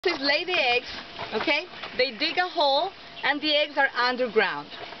Tortoises lay the eggs, okay? They dig a hole and the eggs are underground.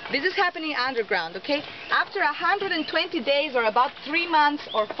 This is happening underground, okay? After 120 days or about 3 months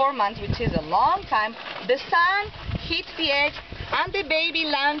or 4 months, which is a long time, the sun hits the eggs and the baby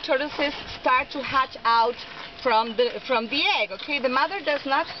land tortoises start to hatch out from the egg, okay? The mother does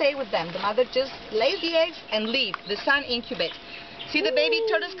not stay with them. The mother just lays the eggs and leaves. The sun incubates. See the baby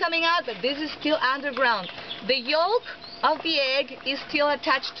tortoise coming out, but this is still underground. The yolk of the egg is still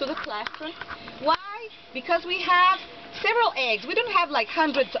attached to the plastron. Why? Because we have several eggs. We don't have like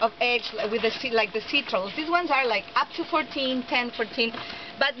hundreds of eggs with like the sea turtles. These ones are like up to 14, 10, 14.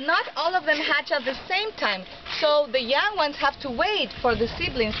 But not all of them hatch at the same time. So the young ones have to wait for the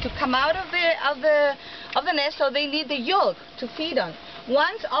siblings to come out of the nest, so they need the yolk to feed on.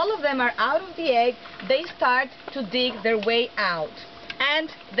 Once all of them are out of the egg, they start to dig their way out.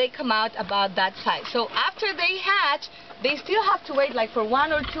 And they come out about that size. So after they hatch, they still have to wait like for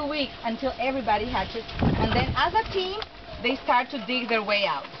 1 or 2 weeks until everybody hatches. And then as a team, they start to dig their way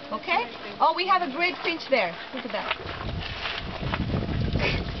out. Okay? Oh, we have a great finch there. Look at that.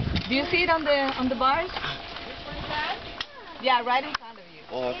 Do you see it on the bars? Yeah, right in front of you.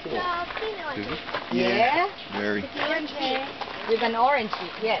 Oh, cool. Is it? Yeah. Very. With an orange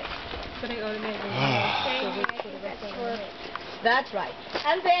sheet, yes. That's right.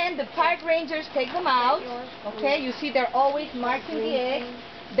 And then the park rangers take them out. Okay, you see they're always marking the egg.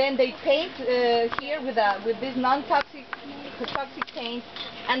 Then they paint here with this non-toxic paint,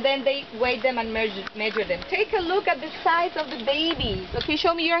 and then they weigh them and measure them. Take a look at the size of the babies. Okay,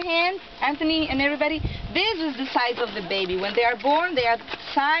 show me your hand, Anthony and everybody. This is the size of the baby. When they are born, they are the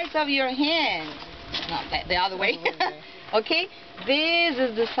size of your hand. Not the other way. Okay, this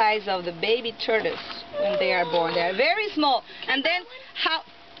is the size of the baby tortoise when they are born. They are very small. And then how?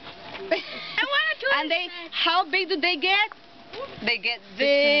 How big do they get? They get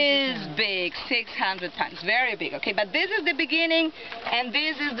this big, 600 pounds, very big. Okay, but this is the beginning, and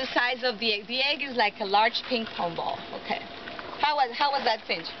this is the size of the egg. The egg is like a large ping pong ball. Okay, how was that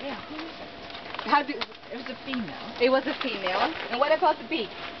finch? Yeah. It was a female. It was a female. And what about the beak?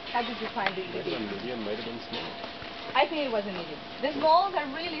 How did you find the beak? Medium might have been small. I think it was a medium. The smalls are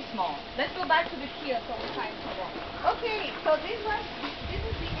really small. Let's go back to the keel so we find some more. Okay, so this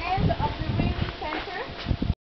is the end of the rearing center.